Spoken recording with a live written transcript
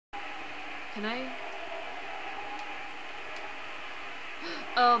Can I?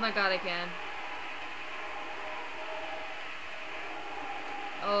 Oh my god, I can.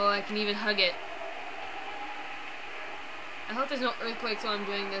 Oh, I can even hug it. I hope there's no earthquakes while I'm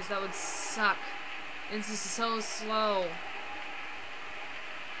doing this. That would suck. This is so slow.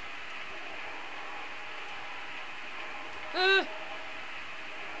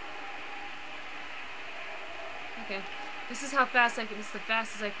 Okay. This is how fast I can. This is the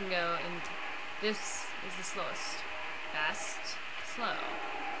fastest I can go, and this is the slowest. Fast, slow.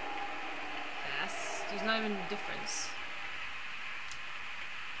 Fast. There's not even a difference.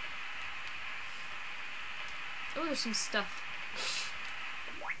 Oh, there's some stuff.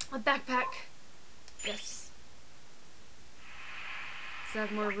 A backpack. Yes. Does that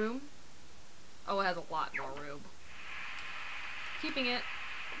have more room? Oh, it has a lot more room. Keeping it.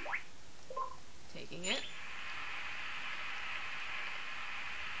 Taking it.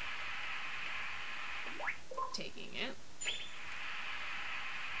 Taking it.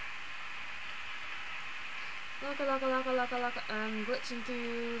 Laka laka laka laka laka. I'm glitching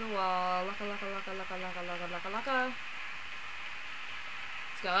through the wall. Laka laka laka laka laka laka laka laka.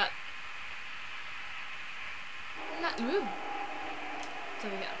 Let's go up. Ooh. What's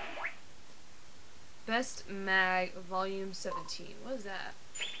over here? Best Mag Volume 17. What is that?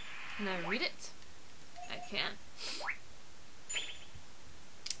 Can I read it? I can.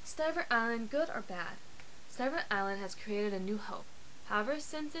 Starver Island, good or bad? Starver Island has created a new hope. However,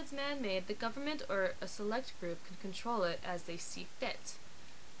 since it's man-made, the government or a select group can control it as they see fit,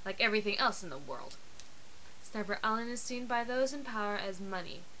 like everything else in the world. Starver Island is seen by those in power as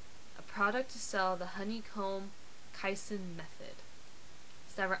money, a product to sell the honeycomb Kaisen method.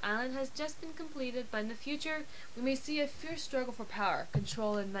 Starver Island has just been completed, but in the future, we may see a fierce struggle for power,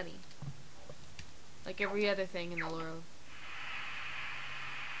 control, and money. Like every other thing in the world.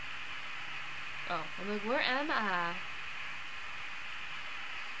 Oh, I'm like, where am I?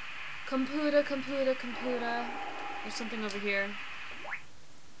 Computer, computer, computer. There's something over here.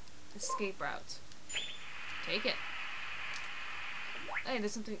 Escape route. Take it. Hey,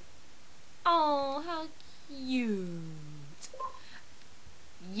 there's something. Oh, how cute.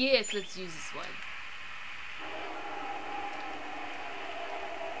 Yes, let's use this one.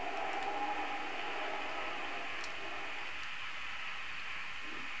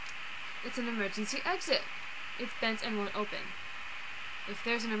 It's an emergency exit. It's bent and won't open. If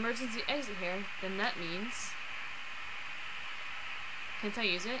there's an emergency exit here, then that means... Can't I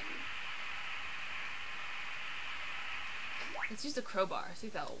use it? Let's use the crowbar. See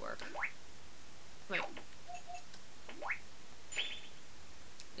if that will work. Wait.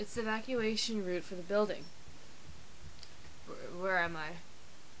 It's the evacuation route for the building. Where am I?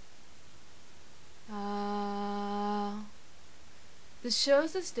 This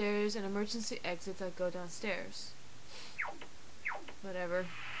shows the stairs and emergency exits that go downstairs. Whatever.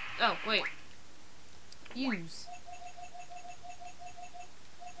 Oh, wait. Use.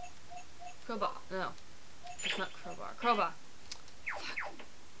 Crowbar. No. It's not crowbar. Crowbar. Fuck.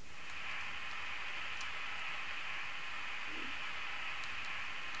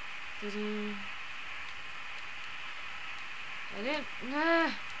 I didn't. Nah.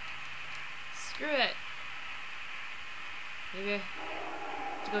 Screw it. Maybe I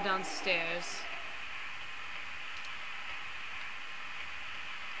have to go downstairs.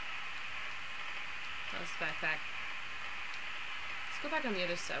 That's the backpack. Let's go back on the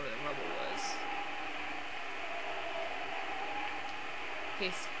other side where the rubble was.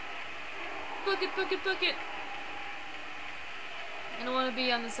 Case. Book it, book it, book it! I don't want to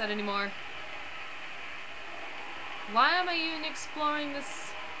be on this side anymore. Why am I even exploring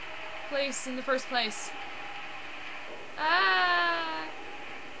this place in the first place? Ah!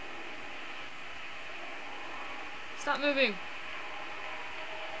 Stop moving.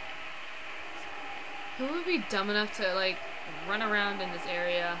 Who would be dumb enough to, like, run around in this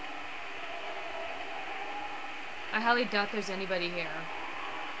area? I highly doubt there's anybody here.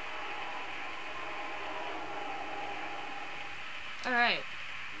 Alright.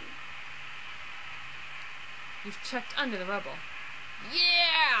 You've checked under the rubble.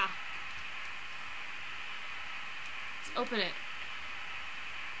 Yeah! Let's open it.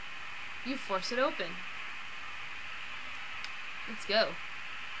 You force it open. Let's go.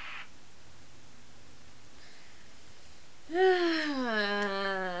 How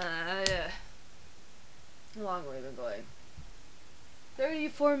long have we been going?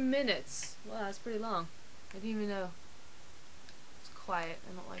 34 minutes. Wow, that's pretty long. I didn't even know. It's quiet.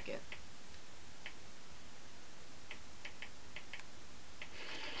 I don't like it.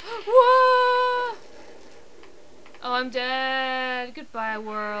 Whoa! Oh, I'm dead. Goodbye,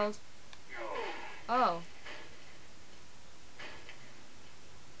 world. Oh.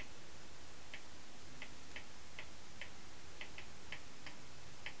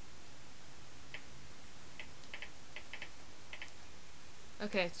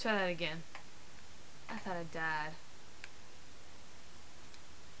 Okay, let's try that again. I thought I died.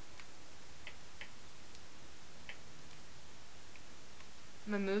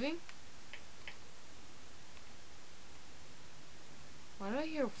 Am I moving? Why do I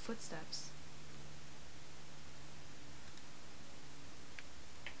hear footsteps?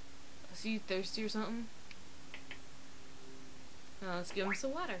 Is he thirsty or something? Oh, let's give him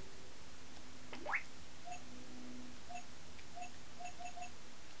some water.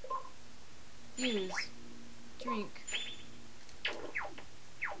 Use. Drink.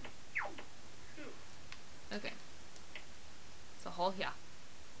 Okay. It's a hole here.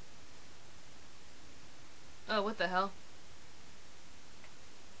 Oh, what the hell?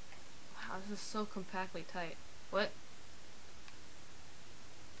 Wow, this is so compactly tight. What?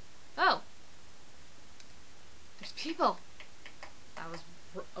 Oh! There's people! That was...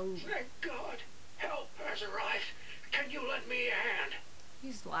 oh. Thank God! Help has arrived. Can you lend me a hand?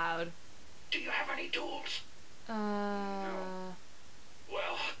 He's loud. Do you have any tools? No.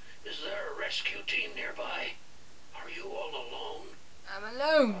 Well, is there a rescue team nearby? Are you all alone? I'm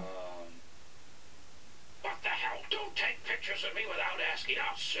alone! What the hell? Don't take pictures of me without asking.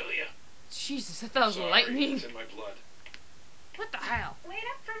 I'll sue you. Jesus, I thought it was Sorry, lightning. it's in my blood. What the hell? Wait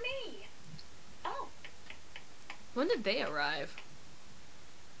up for me. Oh. When did they arrive?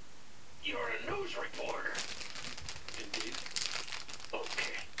 You're a news reporter. Indeed.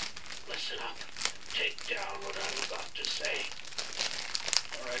 Okay. Listen up. Take down what I'm about to say.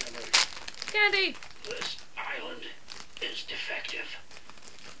 All right, I'm ready. Candy! This island is defective.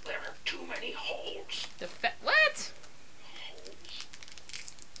 There are too many holes. What? Holes?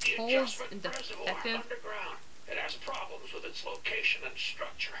 The Holes adjustment and reservoir defective? underground. It has problems with its location and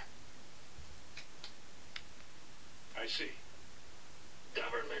structure. I see.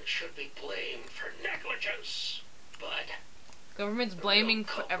 Government should be blamed for negligence, but Government's the blaming real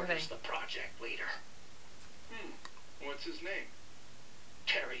for culprit everything. is the project leader, What's his name?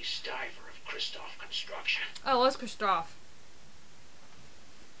 Terry Stiver of Christoph Construction. Oh, what's Christoph?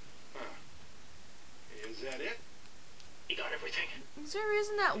 Huh. Is that it? You got everything? Is there a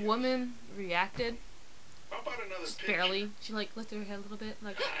reason that woman reacted? How about another Just picture? barely. She like lifted her head a little bit,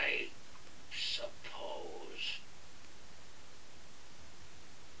 like. I suppose.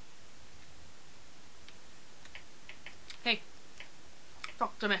 Hey,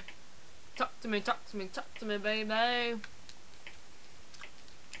 talk to me. Talk to me, talk to me, talk to me, baby. I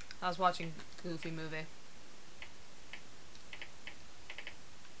was watching Goofy movie.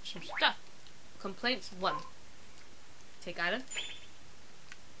 Some stuff. Complaints 1. Take item.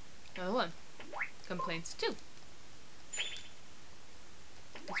 Another 1. Complaints 2.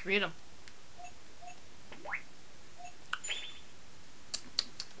 Let's read them.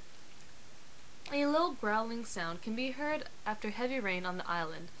 A low growling sound can be heard after heavy rain on the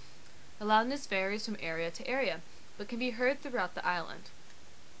island. The loudness varies from area to area, but can be heard throughout the island.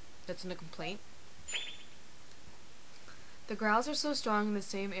 That's in a complaint. The growls are so strong in the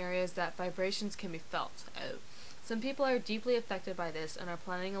same areas that vibrations can be felt. Oh. Some people are deeply affected by this and are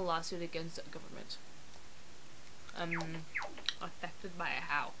planning a lawsuit against the government. Affected by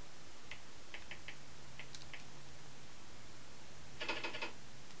how?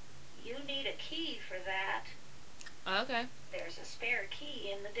 You need a key for that. Okay. There's a spare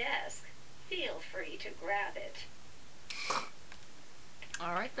key in the desk. Feel free to grab it.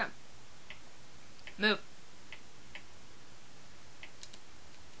 Alright then. Move.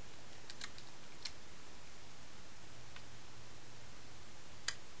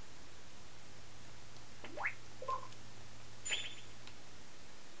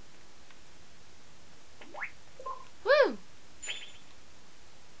 Woo!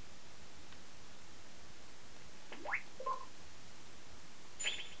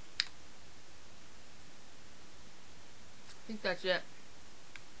 I think that's it.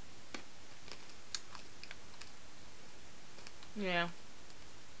 Yeah.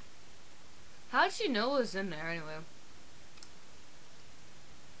 How did she know it was in there anyway?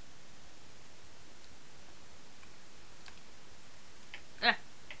 Eh.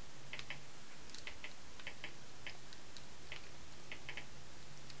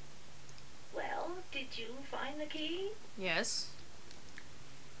 Well, did you find the key? Yes.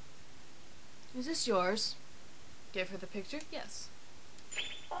 Is this yours? Give her the picture? Yes.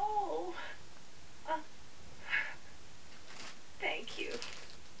 Oh. Thank you.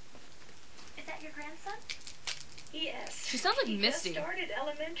 Is that your grandson? Yes. She sounds like he Misty. just started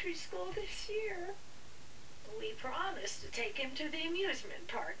elementary school this year. We promised to take him to the amusement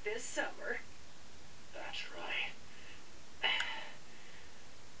park this summer. That's right.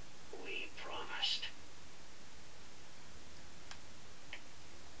 We promised.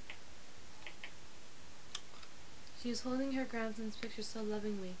 She is holding her grandson's picture so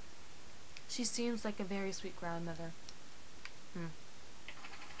lovingly. She seems like a very sweet grandmother.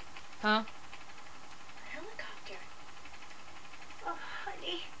 Huh? Helicopter. Oh,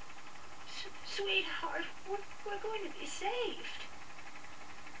 honey. Sweetheart, we're going to be saved.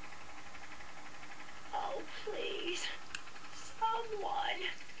 Oh, please. Someone.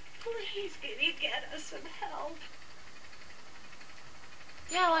 Please, can you get us some help?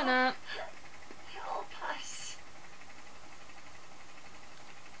 Yeah, why not? Help us.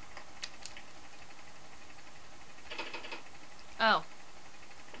 Oh.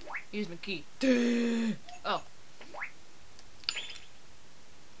 Use my key. Oh.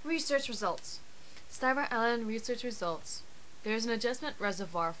 Research results. Starboard Island research results. There is an adjustment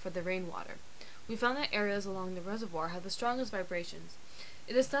reservoir for the rainwater. We found that areas along the reservoir have the strongest vibrations.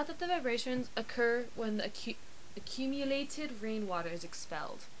 It is thought that the vibrations occur when the accumulated rainwater is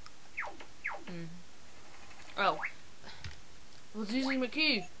expelled. Oh. I was using my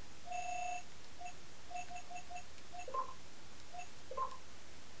key.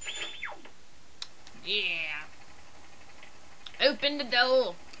 Yeah. Open the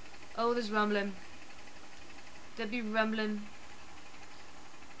door. Oh, there's rumbling. There be rumbling.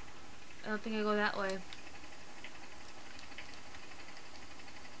 I don't think I go that way.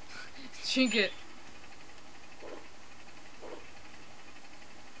 Trinket.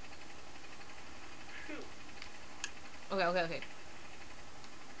 Okay.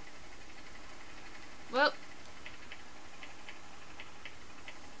 Well.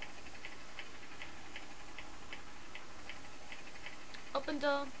 Open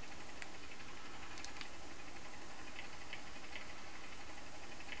door.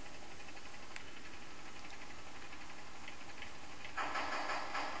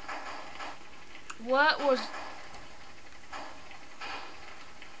 What was...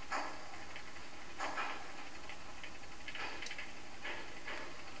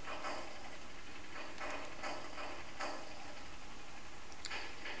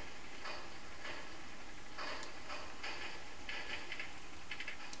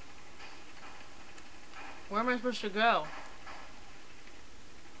 Where am I supposed to go?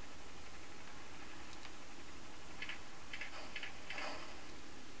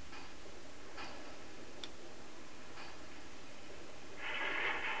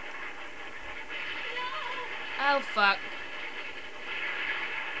 Oh, fuck.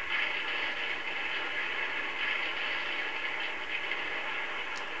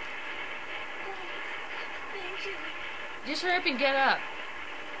 Thank you. Just hurry up and get up.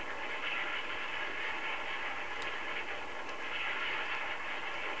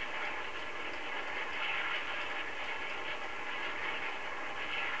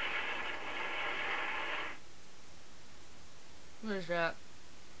 What is that?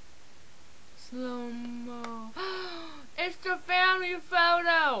 Slow-mo. It's the family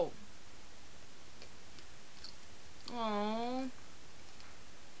photo! Aww.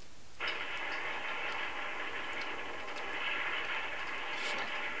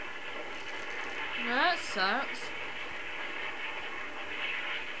 That sucks.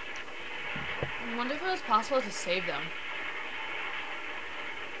 I wonder if it was possible to save them.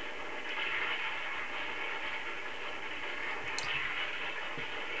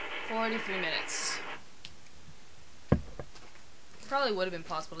 "43 minutes. Probably would have been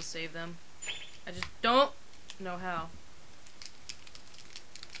possible to save them. I just don't know how.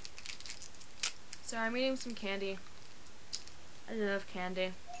 Sorry, I'm eating some candy. I love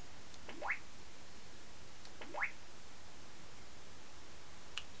candy.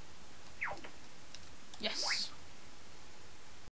 Yes.